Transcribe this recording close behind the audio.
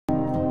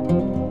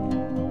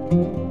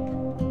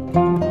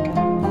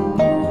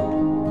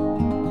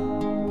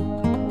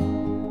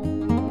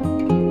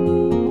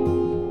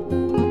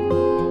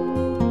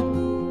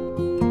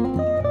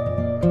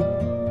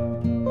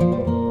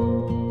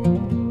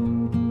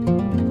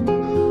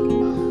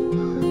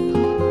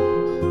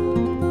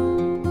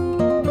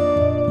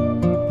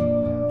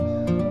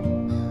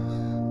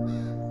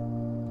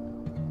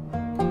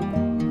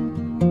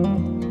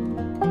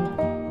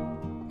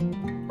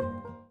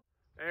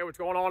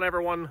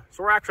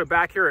So we're actually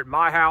back here at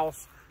my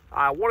house.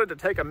 I wanted to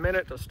take a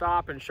minute to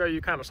stop and show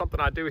you kind of something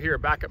I do here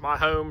back at my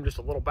home, just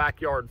a little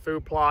backyard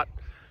food plot.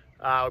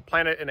 We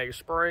plant it in a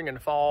spring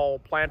and fall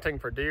planting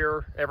for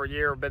deer every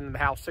year. I've been in the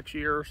house 6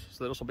 years,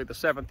 so this will be the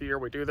 7th year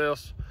we do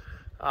this.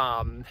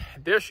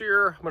 This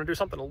year, I'm gonna do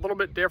something a little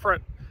bit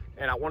different,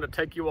 and I want to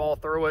take you all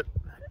through it.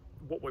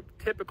 What we've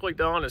typically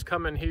done is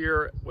come in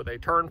here with a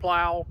turn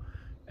plow,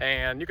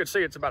 and you can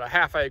see it's about a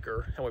 ½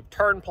 acre, and we've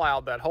turn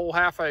plowed that whole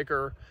 ½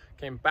 acre,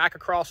 came back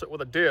across it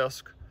with a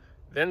disc,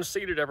 then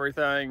seeded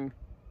everything,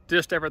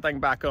 disced everything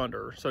back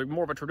under. So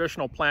more of a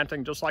traditional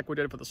planting, just like we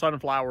did for the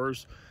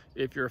sunflowers,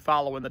 if you're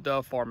following the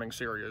dove farming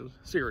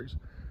series.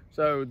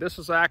 So this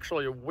is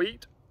actually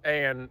wheat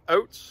and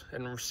oats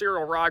and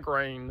cereal rye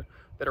grain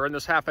that are in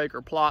this ½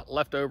 acre plot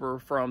left over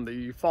from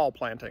the fall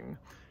planting.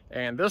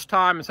 And this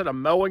time, instead of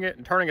mowing it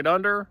and turning it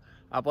under,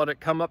 I've let it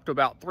come up to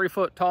about 3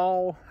 foot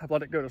tall. I've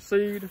let it go to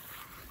seed.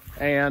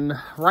 And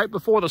right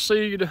before the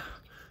seed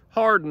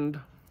hardened,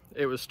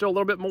 it was still a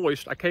little bit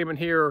moist. I came in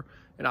here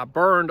and I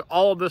burned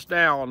all of this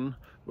down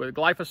with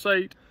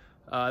glyphosate.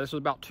 This was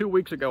about 2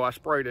 weeks ago I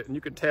sprayed it, and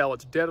you can tell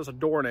it's dead as a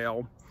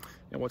doornail.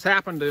 And what's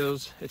happened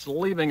is it's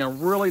leaving a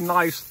really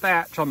nice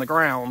thatch on the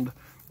ground.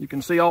 You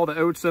can see all the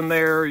oats in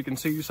there. You can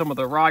see some of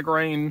the rye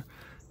grain,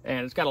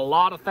 and it's got a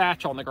lot of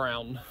thatch on the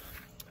ground.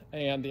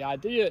 And the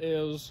idea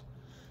is,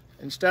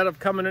 instead of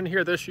coming in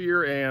here this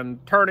year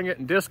and turning it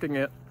and disking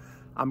it,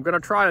 I'm gonna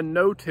try a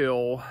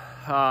no-till,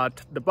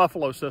 the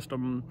buffalo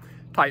system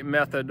type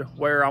method,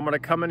 where I'm gonna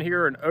come in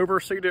here and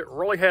overseed it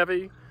really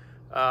heavy,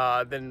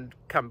 then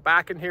come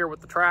back in here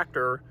with the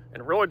tractor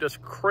and really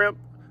just crimp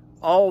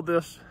all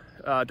this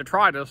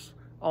detritus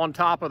on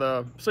top of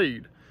the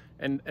seed,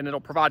 and it'll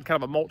provide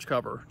kind of a mulch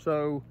cover.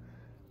 So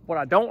what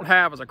I don't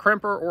have is a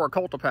crimper or a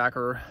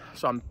cultipacker,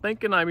 so I'm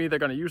thinking I'm either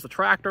gonna use the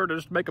tractor to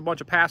just make a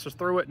bunch of passes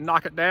through it and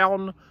knock it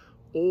down,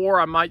 or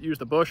I might use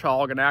the bush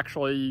hog and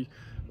actually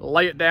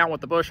lay it down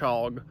with the bush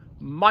hog.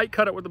 Might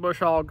cut it with the bush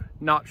hog,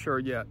 not sure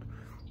yet.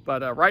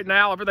 But right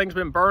now, everything's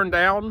been burned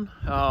down.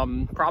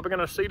 Probably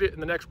gonna seed it in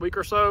the next week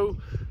or so.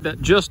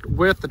 That just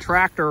with the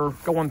tractor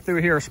going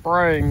through here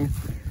spraying,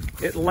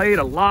 it laid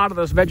a lot of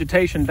this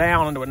vegetation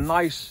down into a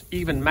nice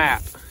even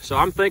mat. So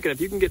I'm thinking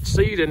if you can get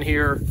seed in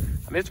here,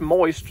 I mean, it's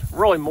moist,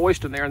 really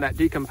moist in there in that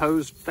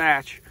decomposed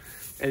thatch,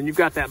 and you've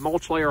got that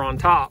mulch layer on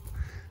top.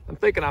 I'm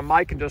thinking I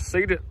might can just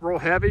seed it real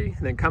heavy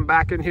and then come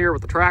back in here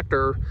with the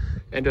tractor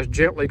and just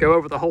gently go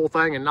over the whole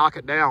thing and knock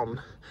it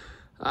down.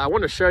 I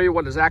want to show you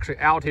what is actually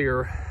out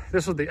here.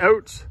 This is the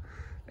oats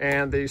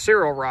and the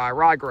cereal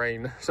rye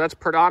grain. So that's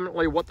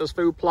predominantly what this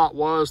food plot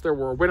was. There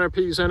were winter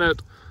peas in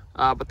it,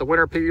 but the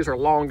winter peas are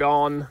long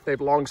gone. They've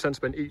long since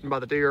been eaten by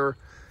the deer.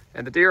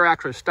 And the deer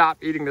actually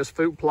stopped eating this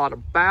food plot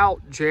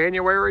about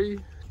January,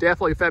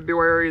 definitely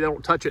February. They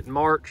don't touch it in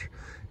March.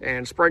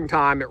 And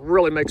springtime, it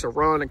really makes a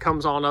run and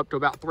comes on up to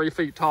about 3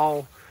 feet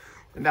tall.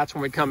 And that's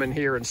when we come in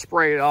here and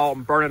spray it all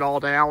and burn it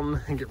all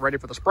down and get ready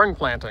for the spring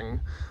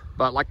planting.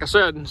 But like I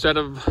said, instead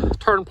of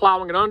turn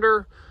plowing it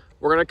under,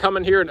 we're gonna come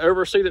in here and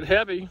overseed it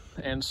heavy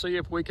and see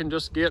if we can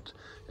just get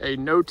a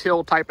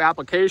no-till type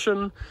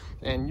application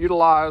and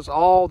utilize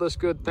all this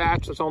good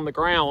thatch that's on the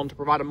ground to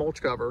provide a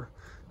mulch cover.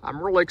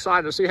 I'm really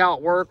excited to see how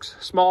it works.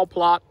 Small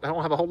plot, I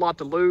don't have a whole lot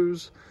to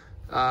lose.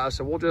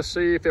 So we'll just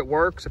see if it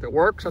works. If it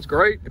works, that's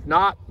great. If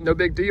not, no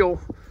big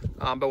deal.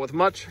 But with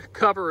much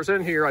covers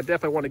in here, I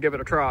definitely want to give it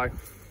a try.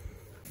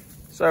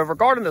 So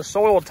regarding the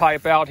soil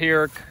type out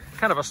here,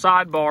 kind of a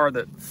sidebar,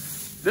 that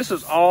this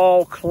is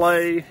all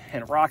clay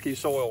and rocky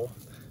soil.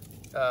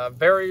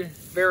 Very,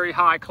 very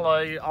high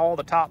clay. All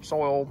the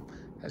topsoil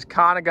has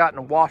kind of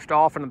gotten washed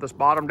off into this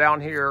bottom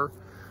down here.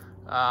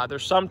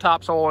 There's some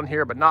topsoil in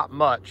here, but not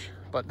much.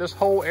 But this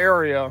whole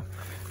area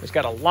has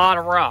got a lot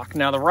of rock.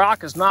 Now, the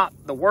rock is not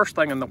the worst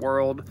thing in the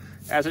world,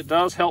 as it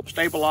does help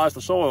stabilize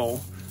the soil.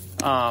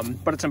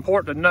 But it's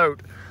important to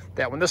note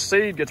that when this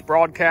seed gets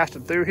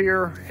broadcasted through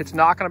here, it's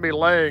not going to be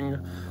laying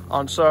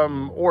on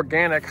some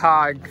organic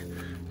high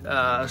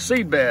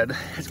seed bed.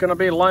 It's going to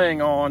be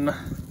laying on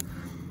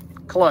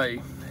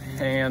clay.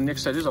 And like I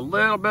said, there's a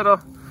little bit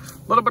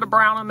of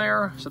brown in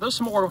there. So there's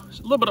a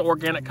little bit of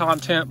organic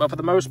content, but for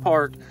the most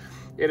part,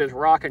 it is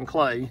rock and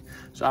clay.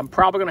 So I'm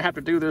probably gonna have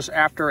to do this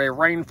after a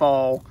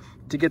rainfall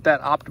to get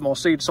that optimal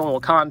seed soil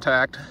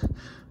contact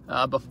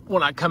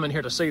when I come in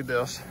here to seed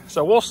this.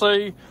 So we'll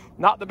see.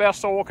 Not the best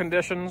soil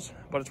conditions,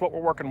 but it's what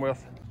we're working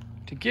with.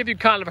 To give you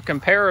kind of a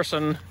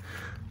comparison,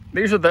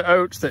 these are the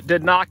oats that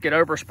did not get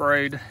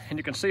oversprayed, and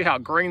you can see how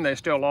green they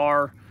still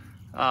are.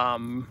 A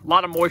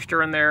lot of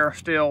moisture in there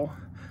still.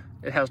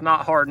 It has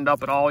not hardened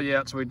up at all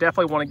yet, so we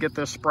definitely want to get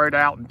this sprayed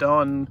out and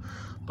done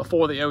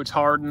before the oats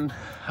harden.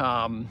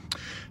 I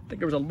think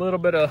there was a little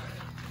bit of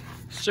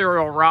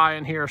cereal rye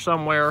in here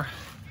somewhere,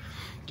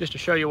 just to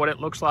show you what it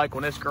looks like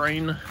when it's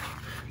green.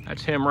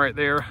 That's him right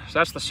there. So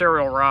that's the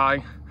cereal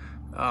rye.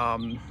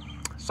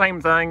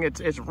 Same thing,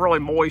 it's really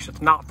moist.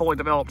 It's not fully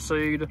developed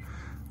seed,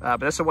 but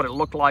this is what it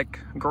looked like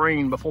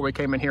green before we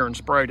came in here and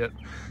sprayed it.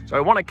 So I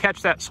want to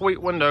catch that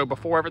sweet window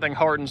before everything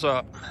hardens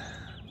up.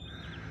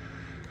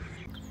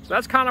 So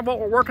that's kind of what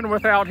we're working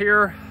with out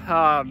here.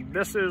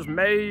 This is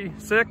May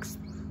 6th,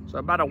 so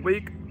about a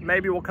week.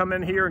 Maybe we'll come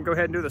in here and go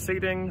ahead and do the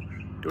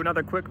seeding, do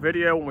another quick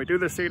video when we do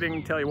the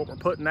seeding, tell you what we're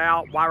putting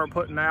out, why we're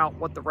putting out,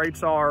 what the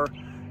rates are,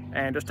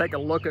 and just take a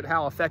look at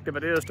how effective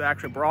it is to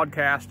actually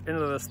broadcast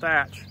into this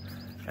thatch.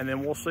 And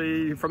then we'll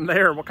see from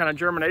there what kind of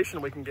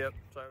germination we can get.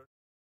 So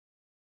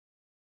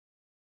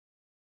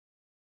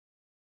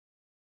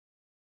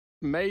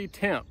May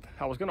 10th.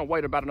 I was gonna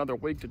wait about another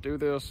week to do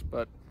this,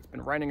 but it's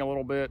been raining a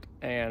little bit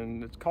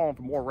and it's calling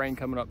for more rain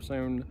coming up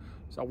soon.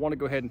 So I want to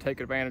go ahead and take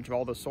advantage of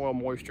all the soil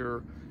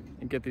moisture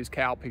and get these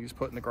cowpeas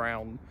put in the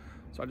ground.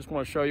 So I just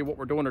want to show you what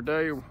we're doing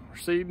today. We're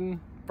seeding,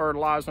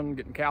 fertilizing,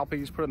 getting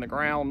cowpeas put in the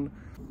ground,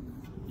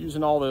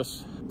 using all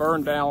this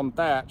burned down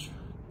thatch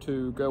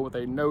to go with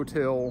a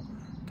no-till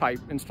type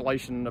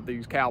installation of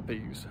these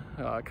cowpeas.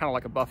 Kind of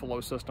like a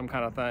buffalo system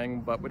kind of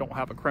thing, but we don't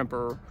have a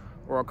crimper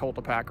or a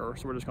cultipacker,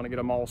 so we're just going to get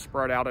them all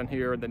spread out in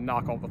here and then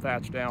knock all the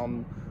thatch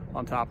down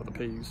on top of the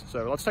peas.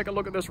 So let's take a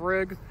look at this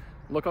rig,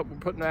 look up what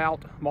we're putting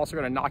out. I'm also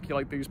going to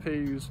inoculate these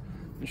peas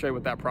and show you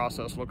what that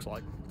process looks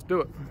like. Let's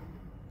do it.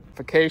 The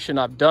modification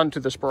I've done to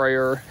the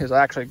sprayer is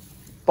I actually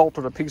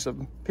bolted a piece of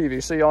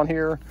PVC on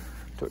here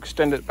to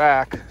extend it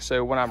back,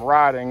 so when I'm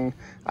riding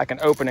I can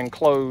open and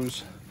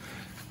close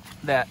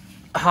that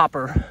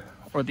hopper,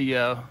 or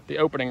the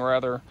opening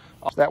rather.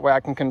 That way I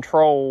can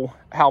control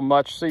how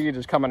much seed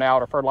is coming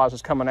out or fertilizer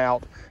is coming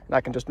out, and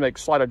I can just make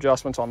slight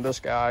adjustments on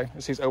this guy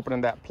as he's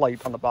opening that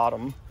plate on the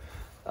bottom.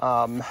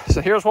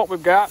 So here's what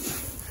we've got.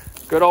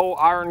 Good old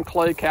iron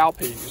clay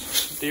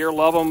cowpeas. Deer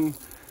love them.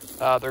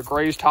 They're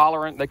graze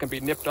tolerant. They can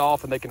be nipped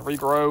off and they can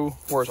regrow,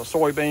 whereas a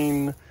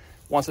soybean,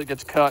 once it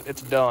gets cut,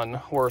 it's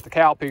done, whereas the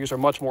cowpeas are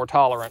much more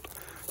tolerant.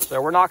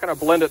 So we're not going to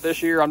blend it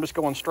this year. I'm just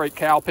going straight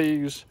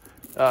cowpeas.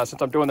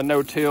 Since I'm doing the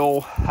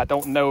no-till, I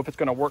don't know if it's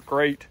going to work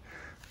great.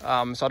 So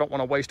I don't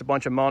want to waste a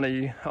bunch of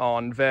money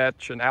on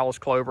vetch and Alice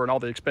clover and all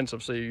the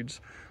expensive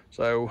seeds.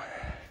 So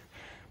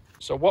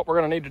what we're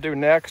going to need to do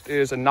next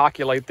is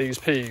inoculate these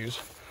peas.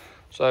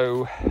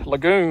 So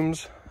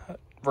legumes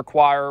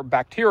require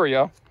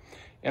bacteria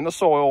in the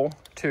soil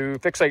to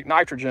fixate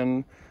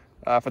nitrogen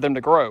for them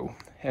to grow.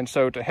 And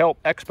so to help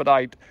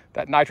expedite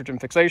that nitrogen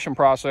fixation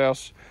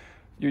process,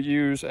 you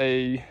use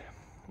a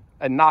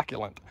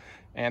inoculant.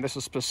 And this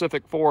is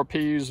specific for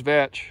peas,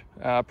 vetch,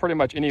 pretty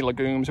much any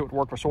legumes. It would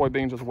work for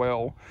soybeans as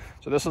well.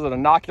 So this is an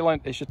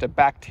inoculant. It's just a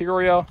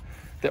bacteria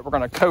that we're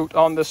going to coat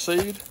on this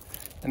seed,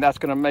 and that's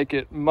going to make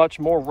it much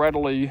more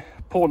readily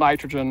pull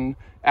nitrogen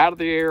out of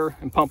the air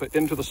and pump it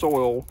into the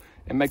soil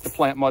and make the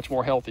plant much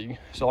more healthy.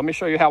 So let me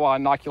show you how I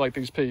inoculate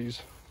these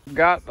peas.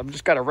 I've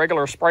just got a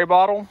regular spray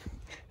bottle,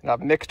 and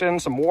I've mixed in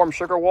some warm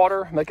sugar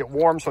water, make it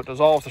warm so it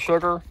dissolves the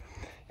sugar.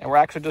 And we're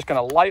actually just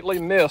going to lightly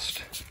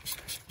mist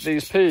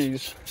these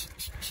peas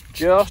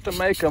just to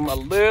make them a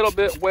little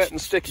bit wet and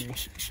sticky.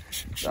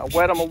 So I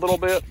wet them a little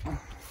bit, and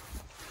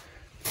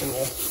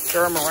we'll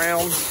stir them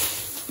around,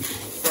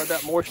 spread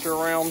that moisture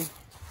around.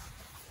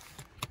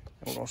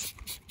 And we're going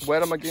to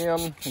wet them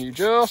again, and you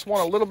just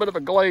want a little bit of a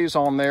glaze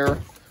on there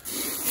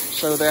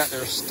so that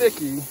they're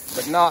sticky,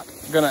 but not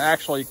going to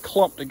actually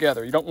clump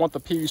together. You don't want the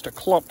peas to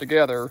clump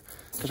together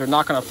because they're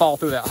not going to fall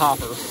through that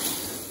hopper.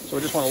 So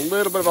we just want a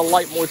little bit of a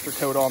light moisture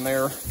coat on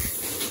there.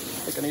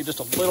 I think I need just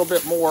a little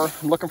bit more.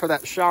 I'm looking for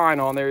that shine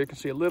on there. You can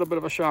see a little bit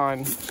of a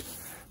shine.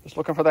 Just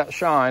looking for that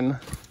shine.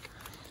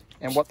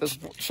 And what this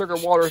sugar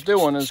water is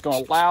doing is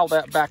going to allow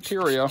that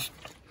bacteria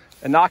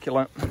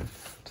inoculant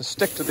to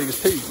stick to these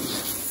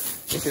peas.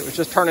 If it was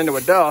just turned into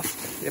a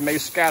dust, it may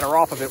scatter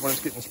off of it when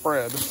it's getting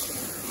spread.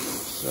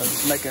 So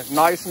just make it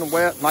nice and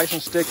wet, nice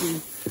and sticky.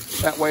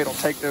 That way it'll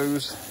take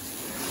those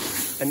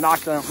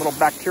inoculant little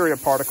bacteria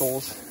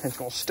particles and it's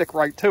going to stick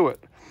right to it.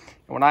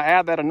 And when I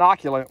add that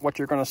inoculant, what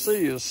you're going to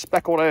see is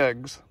speckled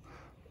eggs.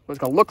 It's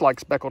going to look like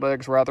speckled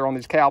eggs rather on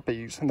these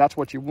cowpeas, and that's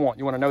what you want.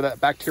 You want to know that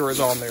bacteria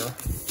is on there.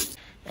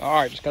 All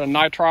right, just got a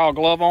nitrile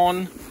glove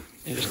on,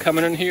 and just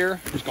coming in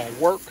here, just going to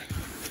work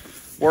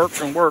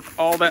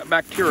all that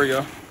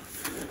bacteria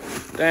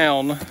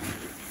down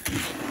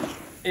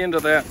into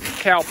that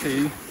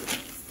cowpea,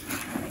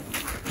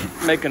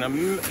 making a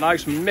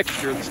nice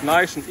mixture that's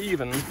nice and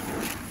even.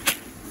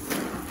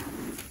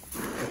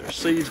 There's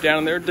seeds down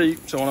in there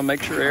deep, so I want to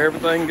make sure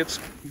everything gets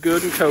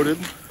good and coated.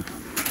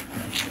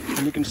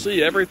 And you can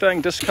see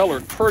everything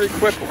discolored pretty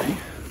quickly,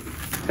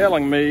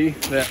 telling me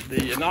that the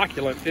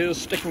inoculant is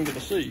sticking to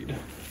the seed.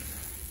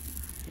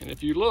 And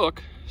if you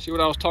look, see what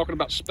I was talking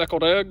about,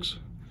 speckled eggs?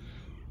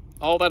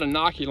 All that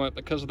inoculant,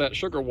 because of that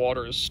sugar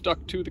water, is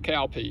stuck to the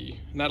cowpea,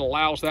 and that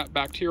allows that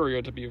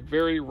bacteria to be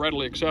very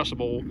readily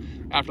accessible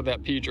after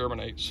that pea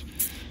germinates.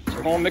 So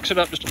we're going to mix it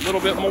up just a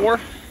little bit more,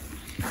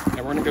 and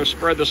we're going to go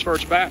spread this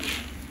first batch.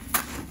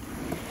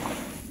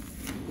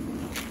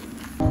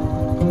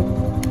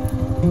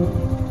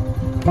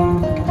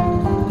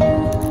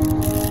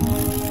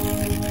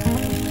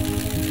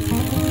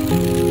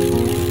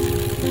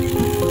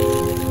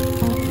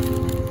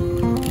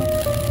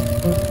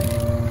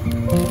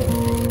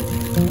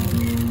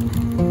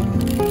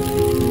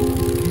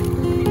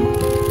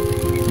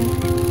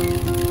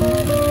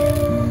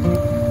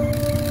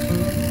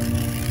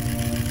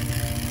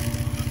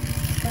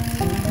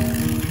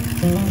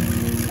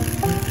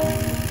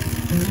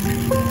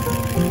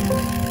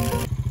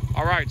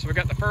 so we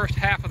got the first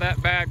half of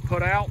that bag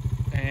put out,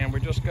 and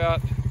we just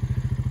got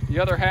the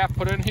other half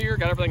put in here,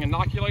 got everything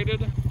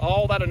inoculated.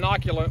 All that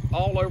inoculant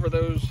all over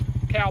those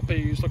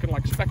cowpeas looking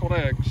like speckled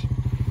eggs.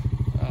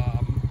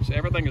 So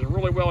everything is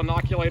really well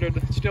inoculated.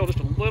 It's still just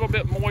a little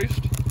bit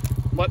moist.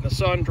 Letting the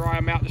sun dry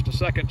them out just a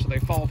second so they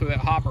fall through that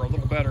hopper a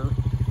little better.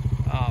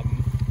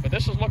 But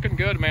this is looking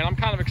good, man. I'm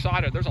kind of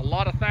excited. There's a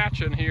lot of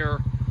thatch in here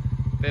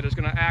that is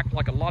going to act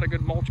like a lot of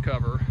good mulch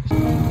cover.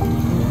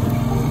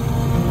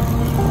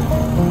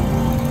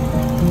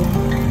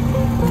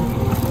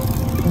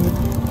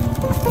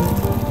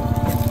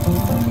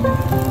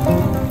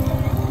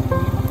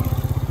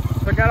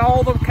 So I got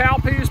all the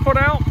cowpeas put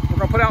out. We're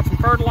going to put out some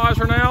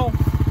fertilizer now.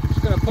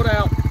 Just going to put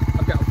out,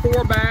 I've got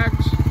 4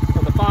 bags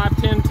of the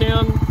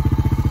 5-10-10.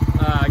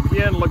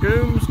 Again,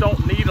 legumes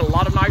don't need a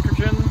lot of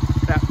nitrogen.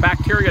 That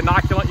bacteria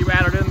inoculant you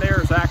added in there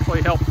has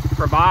actually helped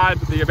provide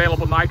the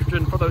available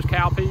nitrogen for those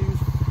cowpeas.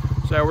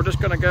 So we're just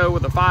going to go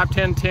with the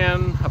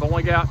 5-10-10. I've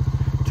only got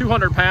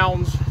 200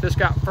 pounds. This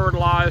got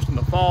fertilized in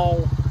the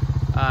fall.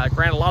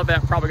 Granted, a lot of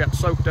that probably got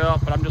soaked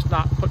up, but I'm just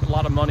not putting a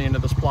lot of money into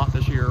this plot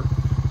this year.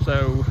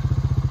 So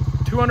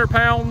 200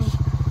 pounds,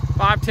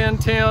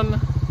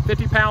 5-10-10,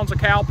 50 pounds of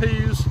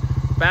cowpeas,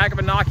 bag of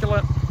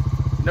inoculant,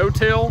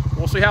 no-till.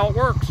 We'll see how it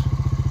works.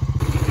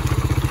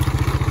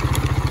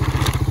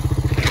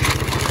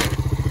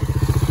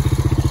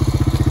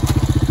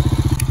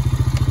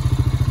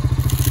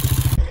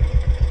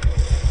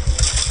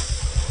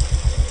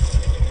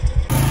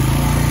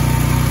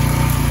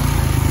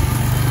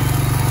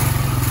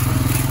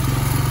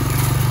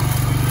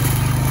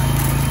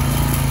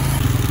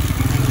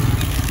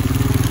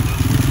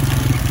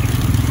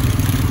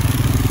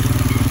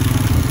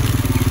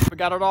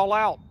 Got it all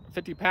out.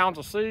 50 pounds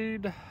of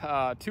seed,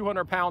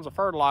 200 pounds of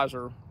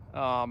fertilizer.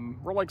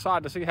 Really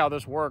excited to see how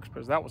this works,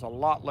 because that was a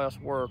lot less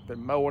work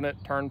than mowing it,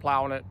 turn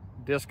plowing it,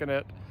 disking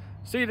it,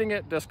 seeding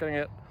it, disking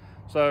it.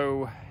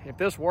 So if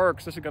this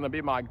works, this is going to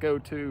be my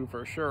go-to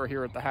for sure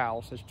here at the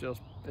house.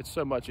 It's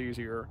so much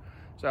easier.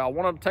 So I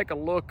wanted to take a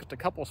look at a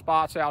couple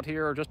spots out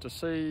here just to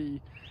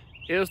see,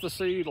 is the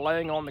seed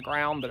laying on the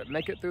ground? Did it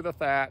make it through the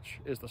thatch?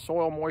 Is the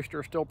soil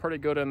moisture still pretty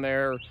good in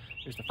there?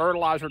 Is the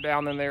fertilizer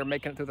down in there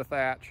making it through the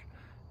thatch?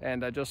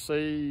 And just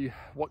see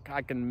what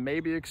I can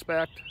maybe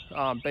expect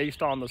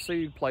based on the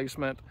seed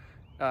placement.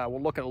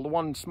 We'll look at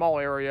one small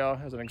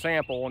area as an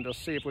example and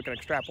just see if we can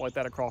extrapolate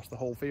that across the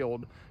whole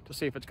field to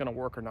see if it's gonna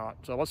work or not.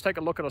 So let's take a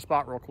look at a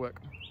spot real quick.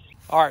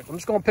 All right, I'm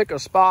just gonna pick a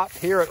spot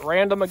here at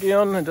random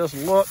again and just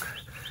look.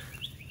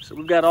 So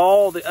we've got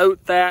all the oat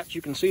thatch.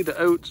 You can see the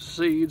oat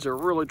seeds are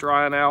really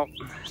drying out.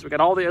 So we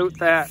got all the oat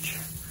thatch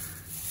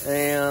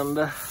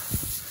and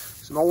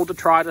some old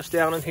detritus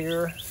down in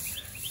here.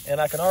 And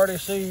I can already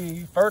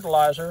see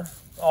fertilizer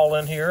all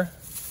in here.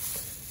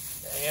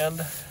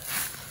 And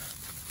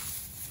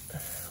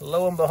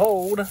lo and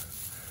behold,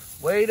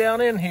 way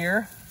down in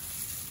here,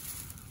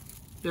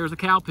 there's a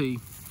cowpea,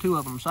 2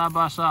 of them side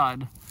by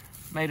side.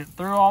 Made it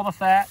through all the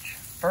thatch,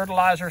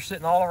 fertilizer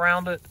sitting all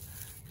around it,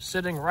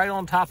 sitting right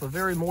on top of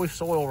very moist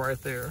soil right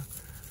there.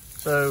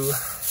 So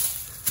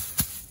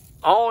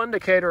all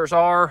indicators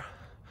are,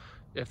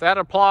 if that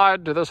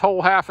applied to this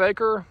whole half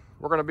acre,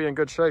 we're gonna be in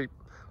good shape.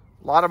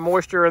 A lot of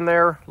moisture in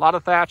there, a lot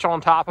of thatch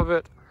on top of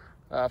it.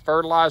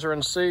 Fertilizer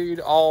and seed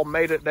all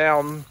made it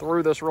down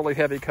through this really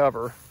heavy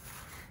cover.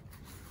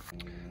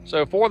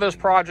 So for this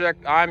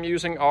project, I'm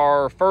using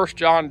our first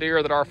John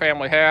Deere that our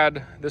family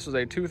had. This is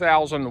a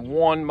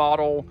 2001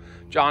 model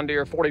John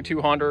Deere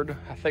 4200.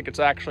 I think it's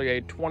actually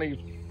a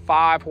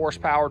 25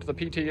 horsepower to the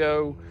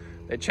PTO.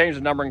 They changed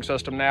the numbering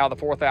system now. The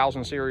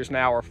 4000 series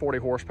now are 40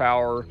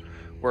 horsepower,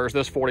 whereas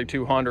this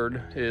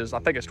 4200 is, I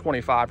think it's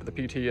 25 to the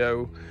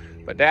PTO.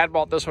 But Dad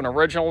bought this one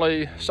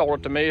originally, sold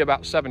it to me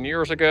about 7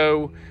 years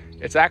ago.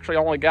 It's actually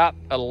only got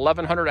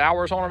 1,100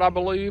 hours on it, I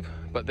believe,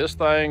 but this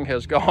thing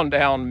has gone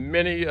down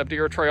many of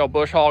deer trail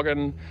bush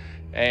hogging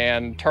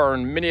and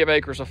turned many of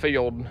acres of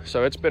field.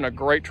 So it's been a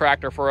great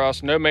tractor for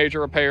us, no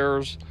major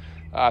repairs.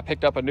 I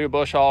picked up a new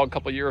bush hog a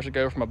couple of years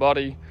ago from a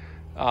buddy,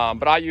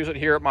 but I use it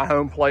here at my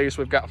home place.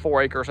 We've got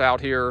 4 acres out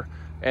here,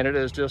 and it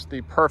is just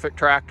the perfect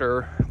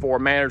tractor for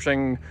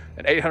managing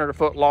an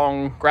 800-foot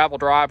long gravel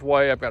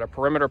driveway. I've got a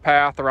perimeter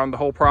path around the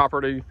whole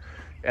property,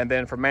 and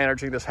then for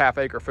managing this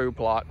half-acre food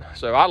plot.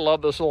 So I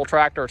love this little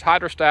tractor. It's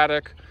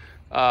hydrostatic.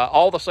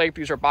 All the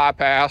safeties are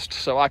bypassed,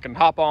 so I can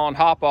hop on,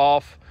 hop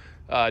off,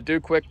 do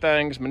quick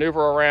things,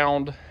 maneuver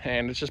around,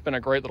 and it's just been a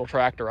great little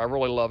tractor. I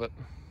really love it.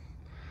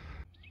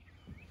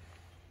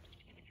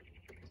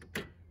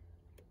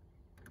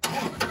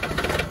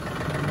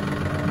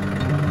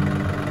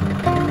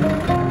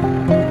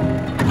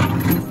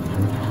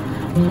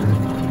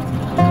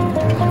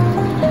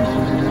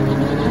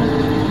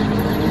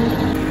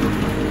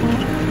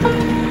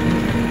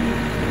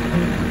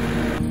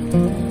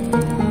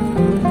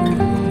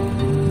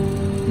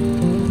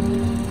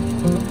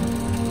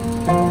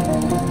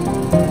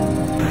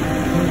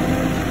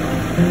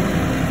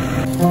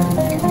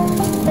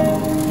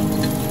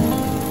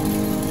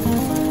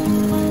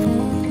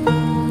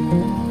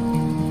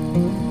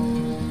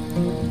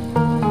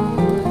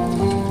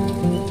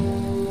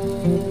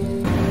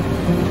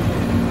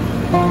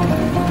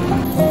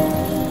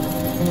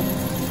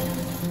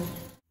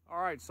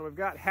 right, so we've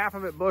got half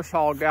of it bush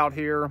hogged out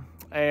here,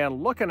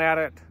 and looking at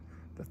it,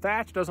 the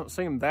thatch doesn't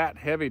seem that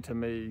heavy to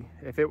me.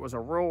 If it was a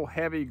real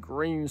heavy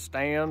green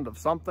stand of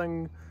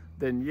something,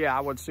 then yeah,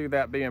 I would see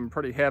that being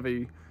pretty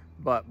heavy.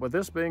 But with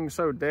this being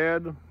so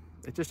dead,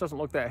 it just doesn't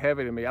look that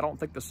heavy to me. I don't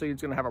think the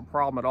seed's gonna have a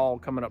problem at all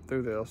coming up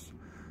through this.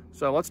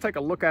 So let's take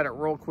a look at it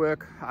real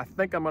quick. I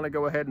think I'm gonna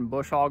go ahead and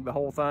bush hog the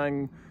whole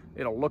thing.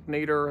 It'll look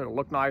neater, it'll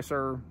look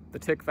nicer, the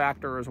tick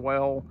factor as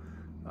well.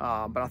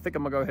 But I think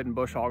I'm gonna go ahead and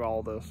bush hog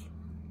all this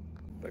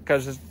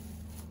because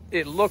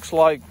it looks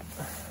like,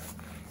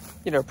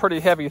 you know, pretty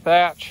heavy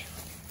thatch.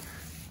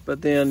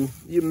 But then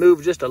you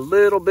move just a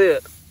little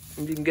bit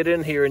and you can get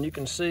in here and you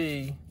can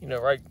see, you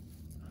know,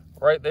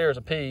 right there is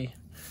a pea.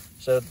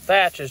 So the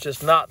thatch is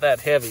just not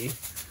that heavy.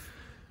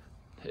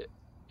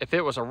 If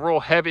it was a real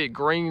heavy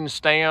green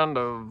stand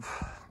of,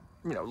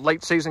 you know,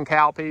 late season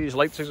cowpeas,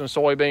 late season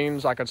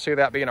soybeans, I could see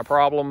that being a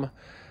problem.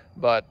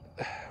 But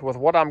with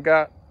what I've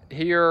got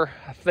here,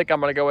 I think I'm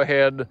gonna go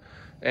ahead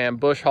and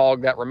bush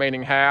hog that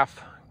remaining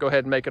half. Go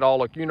ahead and make it all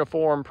look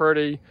uniform,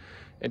 pretty,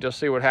 and just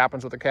see what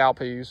happens with the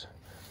cowpeas.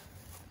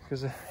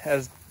 Because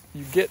as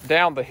you get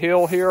down the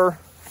hill here,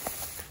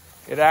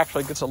 it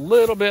actually gets a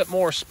little bit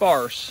more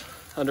sparse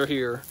under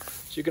here.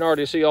 So you can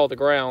already see all the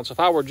ground. So if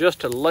I were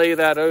just to lay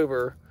that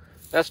over,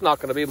 that's not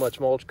gonna be much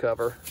mulch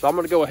cover. So I'm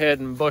gonna go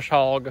ahead and bush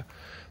hog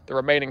the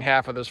remaining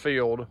half of this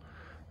field,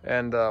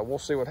 and we'll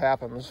see what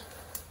happens.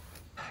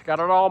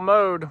 Got it all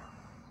mowed.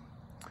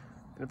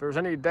 And if there's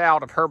any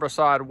doubt if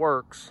herbicide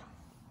works,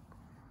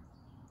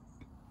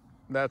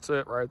 that's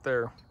it right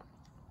there.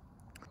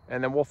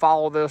 And then we'll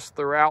follow this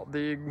throughout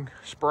the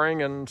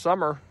spring and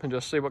summer and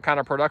just see what kind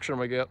of production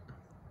we get.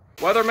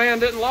 Weatherman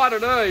didn't lie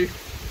today.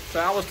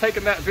 So I was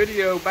taking that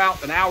video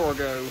about an hour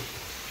ago,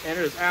 and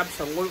it is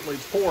absolutely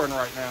pouring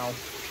right now.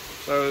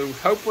 So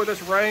hopefully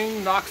this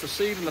rain knocks the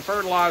seed and the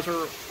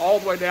fertilizer all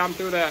the way down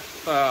through that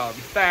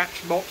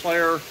thatch mulch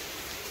layer.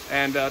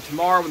 And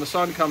tomorrow when the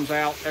sun comes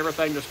out,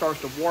 everything just starts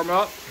to warm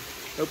up.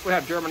 Hopefully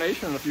have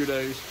germination in a few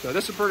days. So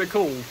this is pretty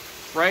cool.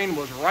 Rain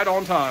was right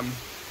on time.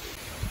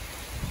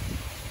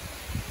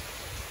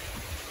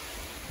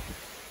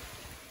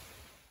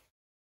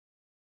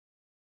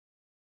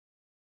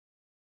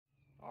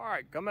 All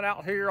right, coming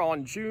out here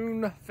on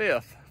June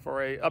 5th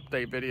for a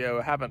update video.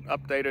 I haven't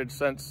updated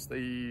since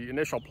the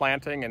initial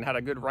planting and had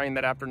a good rain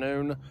that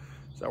afternoon.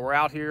 So we're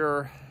out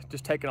here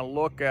just taking a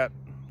look at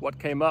what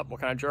came up, what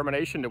kind of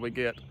germination did we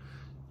get.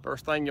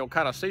 First thing you'll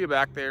kind of see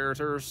back there is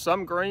there's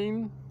some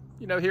green,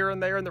 you know, here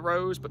and there in the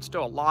rows, but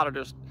still a lot of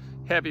just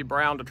heavy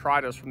brown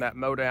detritus from that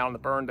mow down, the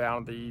burn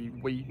down, the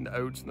wheat and the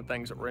oats and the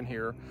things that were in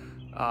here.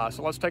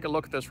 So let's take a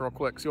look at this real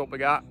quick, see what we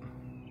got.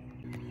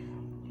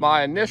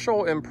 My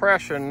initial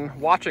impression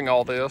watching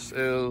all this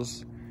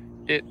is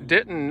it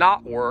didn't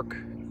not work.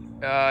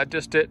 It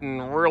just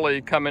didn't really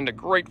come into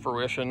great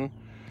fruition.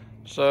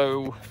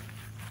 So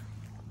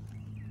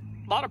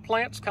a lot of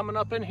plants coming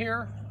up in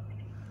here.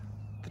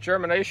 The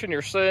germination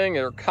you're seeing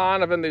are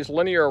kind of in these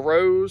linear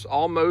rows,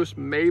 almost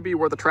maybe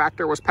where the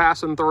tractor was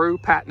passing through,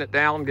 patting it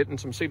down, getting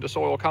some seed to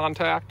soil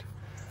contact.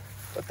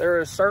 But there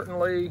is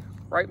certainly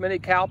right many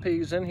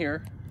cowpeas in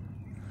here.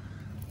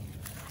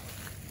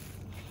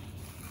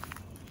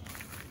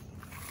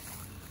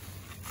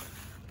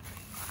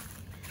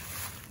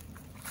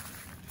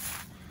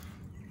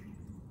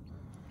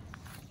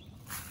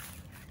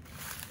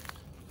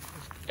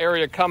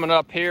 Area coming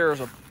up here is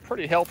a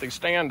pretty healthy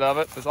stand of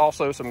it. There's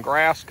also some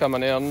grass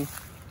coming in.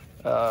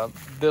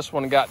 This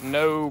one got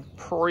no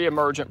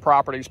pre-emergent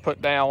properties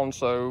put down,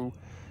 so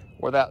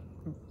where that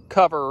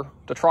cover,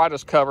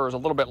 detritus cover, is a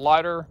little bit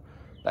lighter,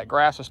 that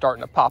grass is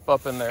starting to pop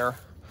up in there.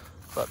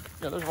 But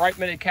you know, there's right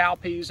many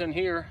cowpeas in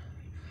here.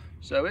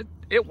 So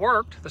it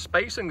worked. The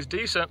spacing's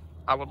decent.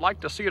 I would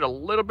like to see it a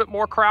little bit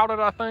more crowded,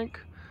 I think.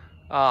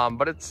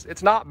 But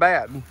it's not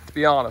bad, to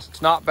be honest.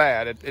 It's not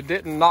bad. It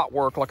didn't not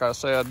work, like I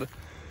said.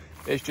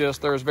 It's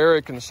just there's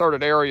very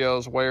concerted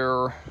areas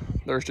where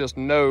there's just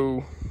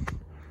no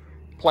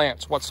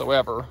plants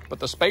whatsoever, but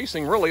the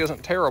spacing really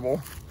isn't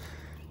terrible.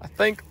 I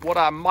think what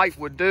I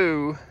would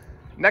do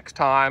next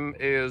time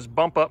is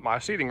bump up my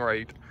seeding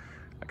rate.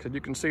 Because you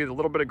can see a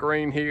little bit of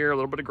green here, a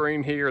little bit of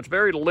green here. It's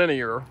very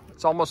linear.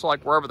 It's almost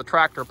like wherever the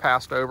tractor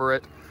passed over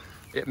it,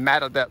 it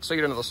matted that seed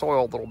into the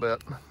soil a little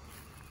bit.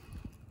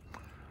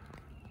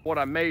 What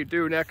I may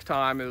do next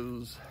time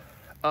is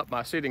up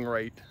my seeding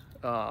rate.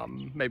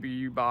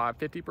 Maybe by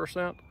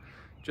 50%,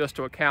 just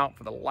to account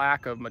for the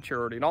lack of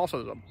maturity. And also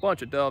there's a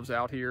bunch of doves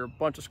out here, a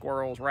bunch of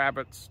squirrels,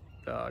 rabbits,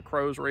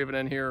 crows are even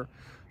in here.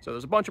 So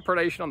there's a bunch of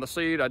predation on the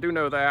seed. I do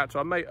know that, so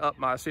I may up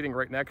my seeding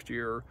rate next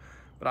year.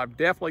 But I've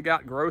definitely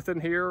got growth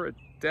in here. It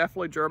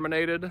definitely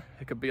germinated.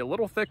 It could be a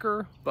little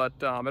thicker, but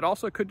it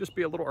also could just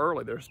be a little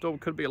early. There still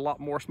could be a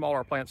lot more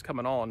smaller plants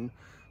coming on.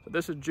 So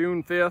this is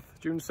June 5th,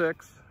 June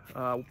 6th.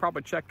 We'll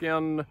probably check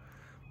in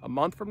a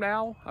month from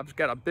now. I've just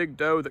got a big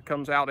doe that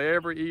comes out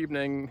every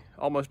evening,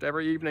 almost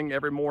every evening,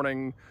 every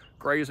morning,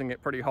 grazing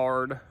it pretty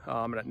hard.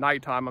 And at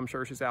nighttime, I'm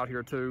sure she's out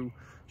here too.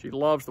 She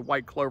loves the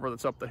white clover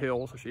that's up the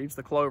hill. So she eats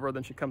the clover,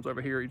 then she comes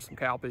over here, eats some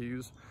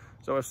cowpeas.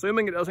 So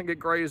assuming it doesn't get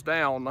grazed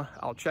down,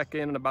 I'll check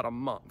in about a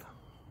month.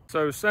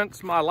 So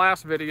since my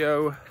last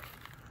video,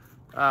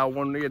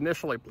 when we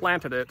initially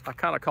planted it, I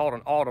kind of called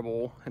an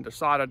audible and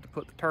decided to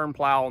put the turn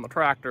plow on the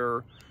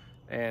tractor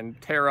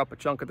and tear up a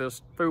chunk of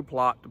this food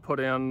plot to put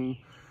in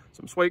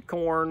some sweet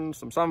corn,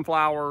 some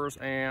sunflowers,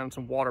 and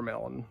some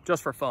watermelon,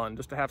 just for fun,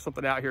 just to have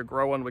something out here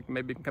growing.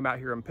 Maybe come out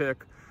here and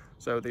pick.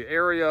 So the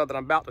area that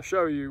I'm about to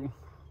show you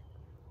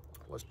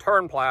was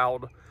turn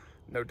plowed,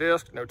 no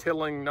disc, no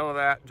tilling, none of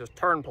that, just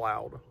turn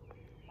plowed.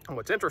 And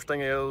what's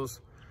interesting is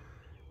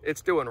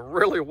it's doing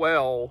really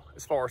well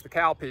as far as the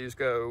cowpeas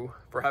go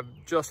for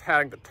just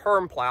having the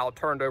turn plow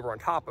turned over on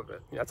top of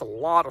it. That's a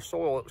lot of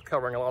soil that was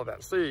covering a lot of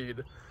that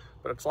seed,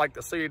 but it's like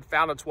the seed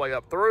found its way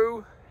up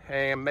through,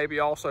 and maybe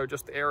also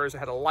just the areas that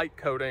had a light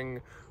coating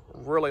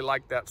really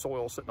like that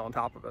soil sitting on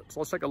top of it.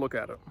 So let's take a look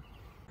at it.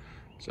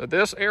 So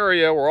this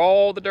area where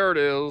all the dirt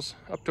is,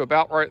 up to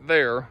about right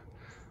there,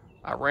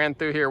 I ran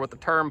through here with the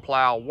turn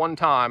plow one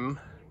time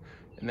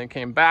and then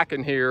came back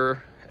in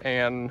here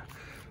and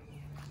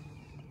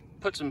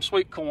put some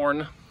sweet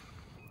corn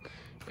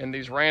in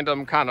these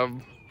random kind of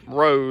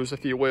rows,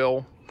 if you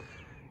will.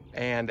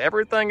 And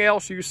everything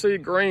else you see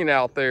green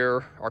out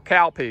there are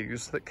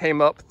cowpeas that came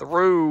up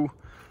through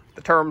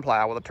the turn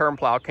plow, where the turn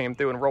plow came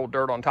through and rolled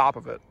dirt on top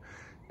of it.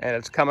 And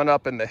it's coming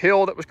up in the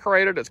hill that was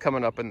created. It's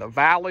coming up in the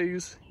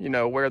valleys, you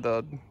know, where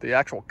the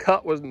actual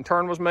cut was and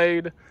turn was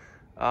made.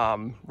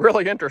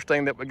 Really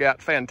interesting that we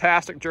got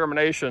fantastic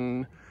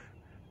germination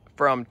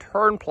from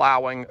turn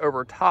plowing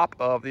over top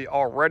of the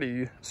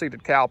already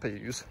seeded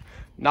cowpeas.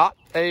 Not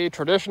a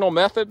traditional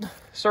method,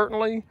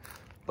 certainly,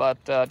 but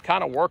it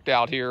kind of worked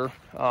out here.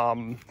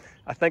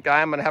 I think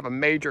I am going to have a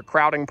major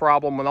crowding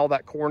problem when all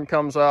that corn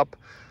comes up.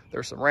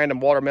 There's some random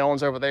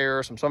watermelons over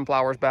there, some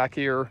sunflowers back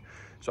here.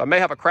 So I may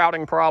have a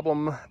crowding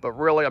problem, but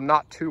really I'm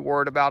not too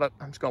worried about it.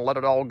 I'm just going to let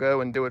it all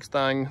go and do its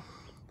thing.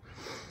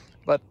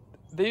 But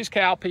these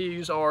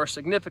cowpeas are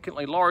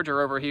significantly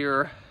larger over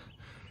here,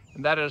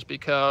 and that is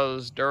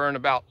because during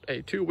about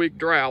a 2-week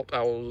drought,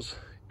 I was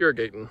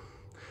irrigating.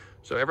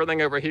 So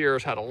everything over here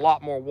has had a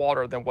lot more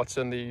water than what's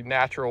in the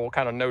natural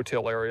kind of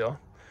no-till area.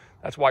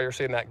 That's why you're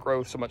seeing that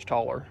growth so much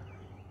taller.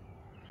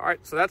 All right,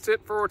 so that's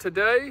it for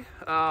today.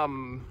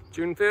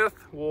 June 5th,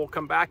 we'll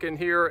come back in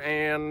here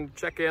and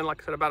check in,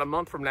 like I said, about a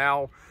month from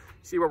now,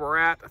 see where we're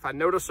at. If I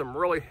notice some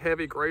really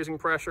heavy grazing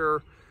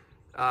pressure,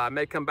 I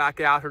may come back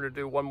out here to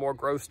do one more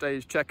growth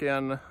stage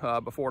check-in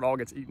before it all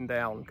gets eaten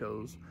down,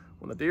 because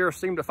when the deer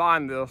seem to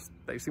find this,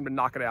 they seem to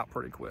knock it out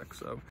pretty quick.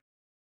 So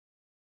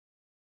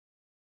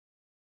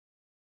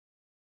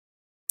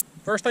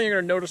first thing you're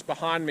gonna notice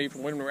behind me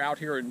from when we were out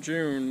here in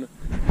June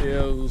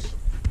is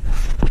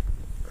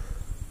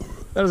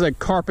that is a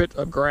carpet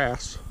of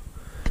grass.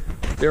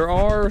 There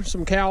are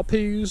some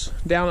cowpeas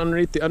down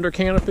underneath the under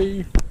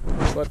canopy,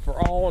 but for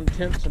all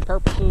intents and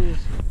purposes,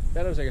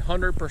 that is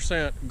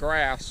 100%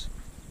 grass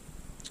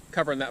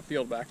covering that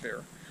field back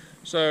there.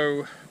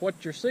 So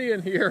what you're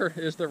seeing here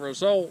is the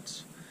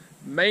results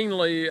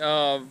mainly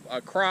of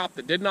a crop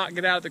that did not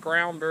get out of the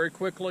ground very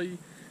quickly.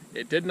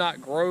 It did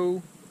not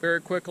grow very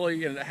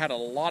quickly, and it had a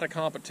lot of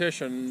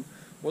competition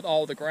with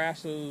all the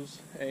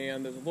grasses,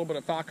 and there's a little bit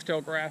of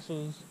foxtail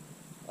grasses,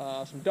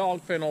 some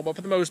dog fennel, but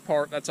for the most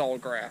part, that's all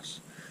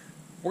grass.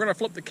 We're gonna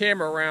flip the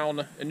camera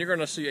around, and you're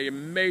gonna see a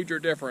major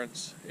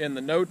difference in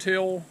the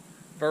no-till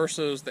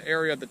versus the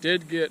area that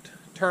did get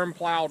turn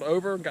plowed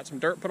over, got some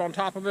dirt put on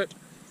top of it,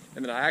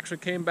 and then I actually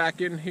came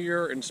back in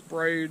here and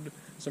sprayed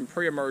some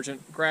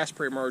pre-emergent, grass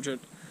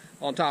pre-emergent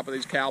on top of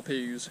these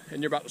cowpeas,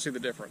 and you're about to see the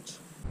difference.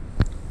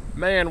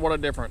 Man, what a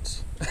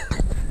difference.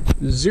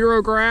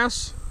 Zero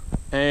grass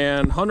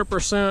and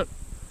 100%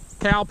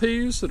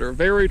 cowpeas that are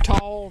very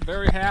tall,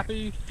 very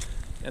happy,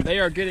 and they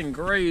are getting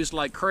grazed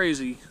like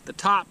crazy. The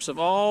tops of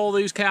all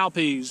these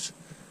cowpeas,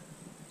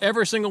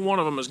 every single one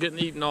of them is getting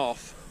eaten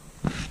off.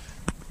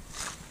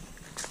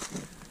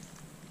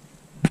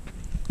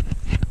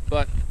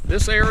 But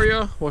this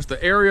area was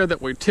the area that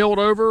we tilled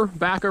over,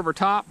 back over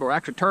top, or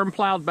actually turn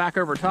plowed back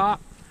over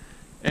top.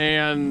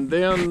 And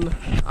then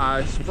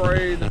I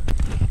sprayed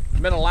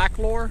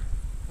metolachlor.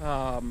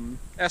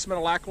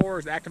 S-metolachlor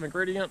is the active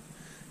ingredient.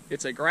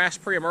 It's a grass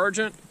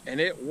pre-emergent, and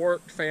it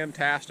worked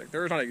fantastic.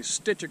 There's not a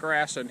stitch of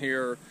grass in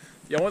here.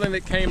 The only thing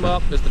that came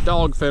up is the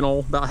dog fennel.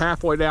 About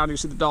halfway down, you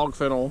see the dog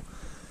fennel.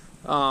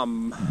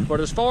 But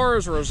as far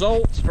as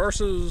results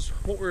versus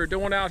what we were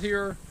doing out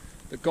here,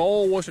 the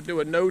goal was to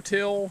do a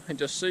no-till and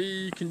just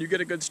see, can you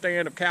get a good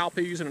stand of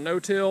cowpeas in a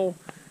no-till?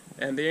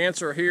 And the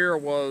answer here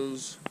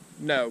was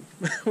no.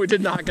 We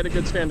did not get a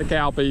good stand of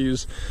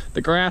cowpeas.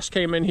 The grass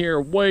came in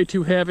here way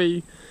too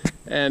heavy,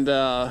 and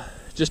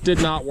just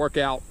did not work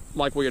out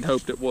like we had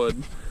hoped it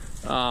would.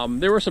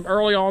 There were some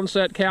early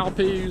onset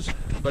cowpeas,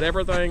 but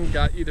everything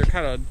got either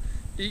kind of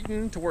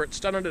eaten to where it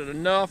stunted it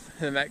enough,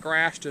 and that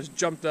grass just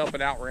jumped up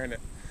and outran it.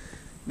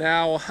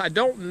 Now, I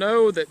don't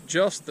know that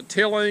just the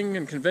tilling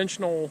and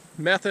conventional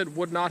method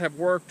would not have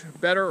worked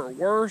better or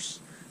worse,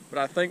 but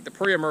I think the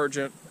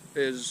pre-emergent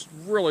is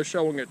really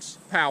showing its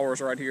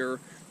powers right here,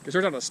 because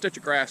there's not a stitch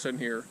of grass in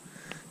here.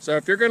 So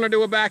if you're going to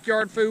do a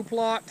backyard food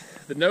plot,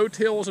 the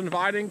no-till is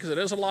inviting because it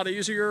is a lot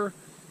easier,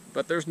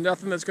 but there's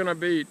nothing that's going to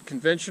beat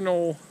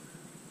conventional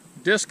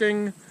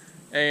disking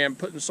and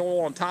putting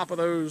soil on top of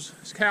those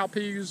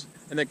cowpeas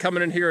and then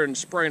coming in here and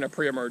spraying a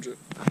pre-emergent.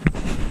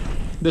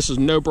 This is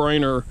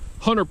no-brainer,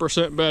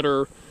 100%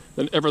 better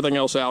than everything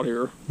else out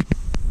here.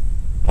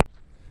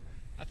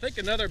 I think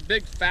another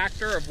big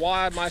factor of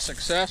why my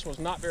success was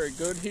not very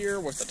good here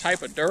was the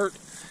type of dirt.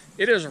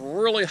 It is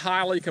really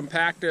highly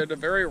compacted, a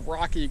very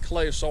rocky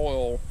clay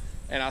soil,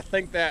 and I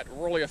think that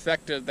really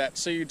affected that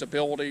seed's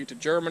ability to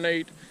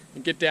germinate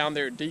and get down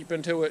there deep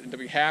into it and to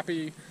be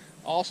happy.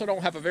 I also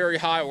don't have a very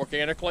high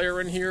organic layer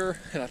in here,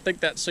 and I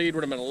think that seed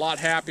would have been a lot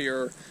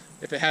happier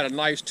if it had a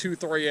nice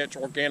 2-3 inch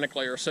organic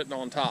layer sitting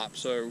on top.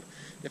 So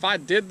if I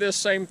did this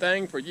same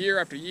thing for year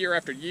after year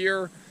after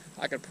year,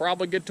 I could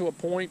probably get to a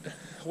point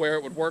where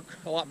it would work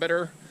a lot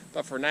better.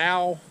 But for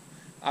now,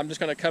 I'm just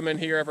going to come in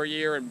here every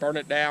year and burn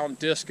it down,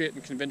 disc it,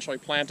 and conventionally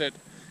plant it,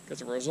 because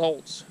the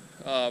results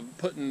of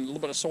putting a little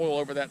bit of soil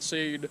over that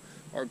seed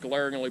are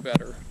glaringly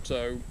better.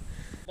 So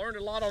learned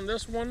a lot on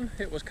this one.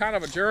 It was kind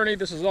of a journey.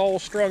 This is all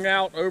strung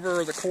out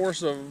over the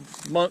course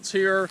of months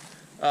here,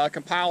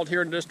 compiled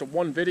here in just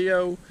one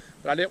video,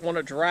 but I didn't want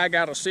to drag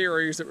out a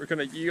series that were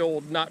going to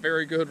yield not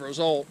very good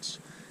results.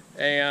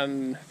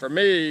 And for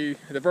me,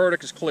 the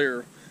verdict is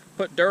clear.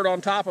 Put dirt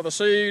on top of the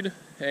seed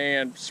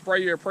and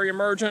spray your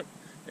pre-emergent,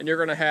 and you're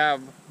going to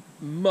have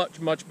much,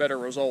 much better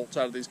results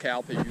out of these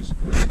cowpeas.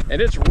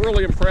 And it's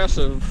really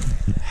impressive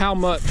how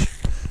much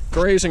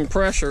grazing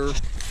pressure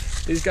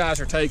these guys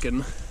are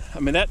taking.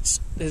 I mean, that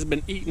has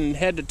been eaten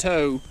head to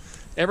toe.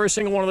 Every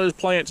single one of those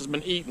plants has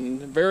been eaten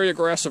very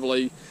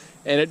aggressively,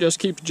 and it just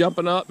keeps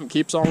jumping up and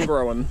keeps on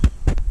growing.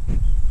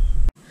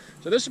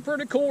 So this is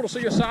pretty cool to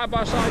see a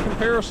side-by-side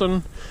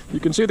comparison. You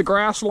can see the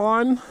grass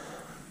line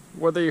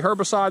where the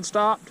herbicide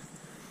stopped.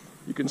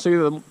 You can see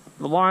the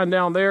line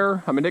down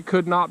there. I mean, it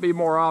could not be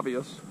more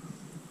obvious.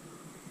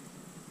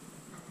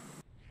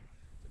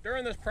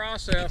 During this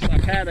process,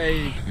 I've had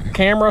a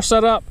camera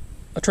set up,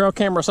 a trail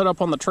camera set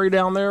up on the tree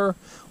down there,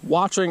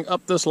 watching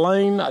up this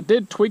lane. I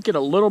did tweak it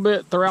a little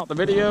bit throughout the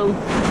video,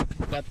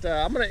 but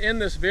I'm going to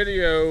end this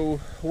video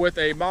with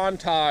a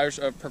montage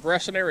of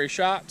progression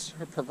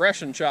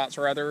shots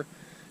rather,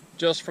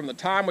 just from the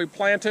time we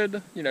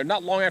planted, you know,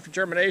 not long after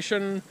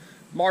germination,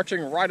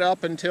 marching right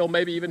up until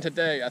maybe even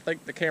today. I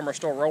think the camera's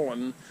still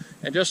rolling.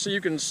 And just so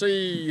you can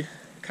see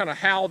kind of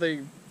how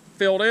they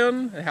filled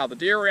in and how the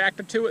deer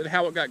reacted to it and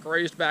how it got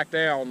grazed back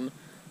down.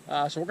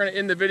 So we're going to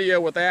end the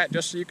video with that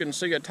just so you can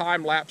see a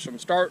time lapse from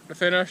start to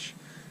finish.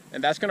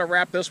 And that's going to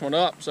wrap this one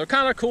up. So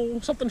kind of cool,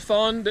 something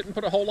fun, didn't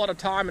put a whole lot of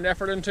time and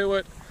effort into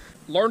it.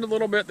 Learned a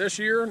little bit this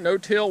year.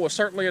 No-till was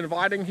certainly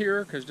inviting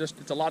here because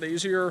it's a lot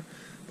easier.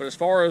 But as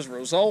far as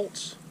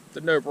results, the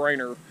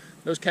no-brainer.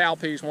 Those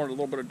cowpeas wanted a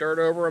little bit of dirt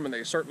over them, and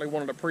they certainly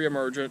wanted a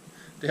pre-emergent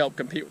to help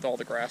compete with all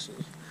the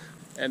grasses.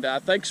 And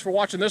thanks for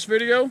watching this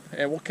video,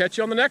 and we'll catch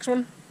you on the next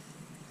one.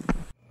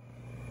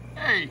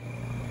 Hey,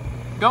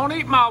 don't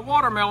eat my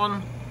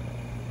watermelon.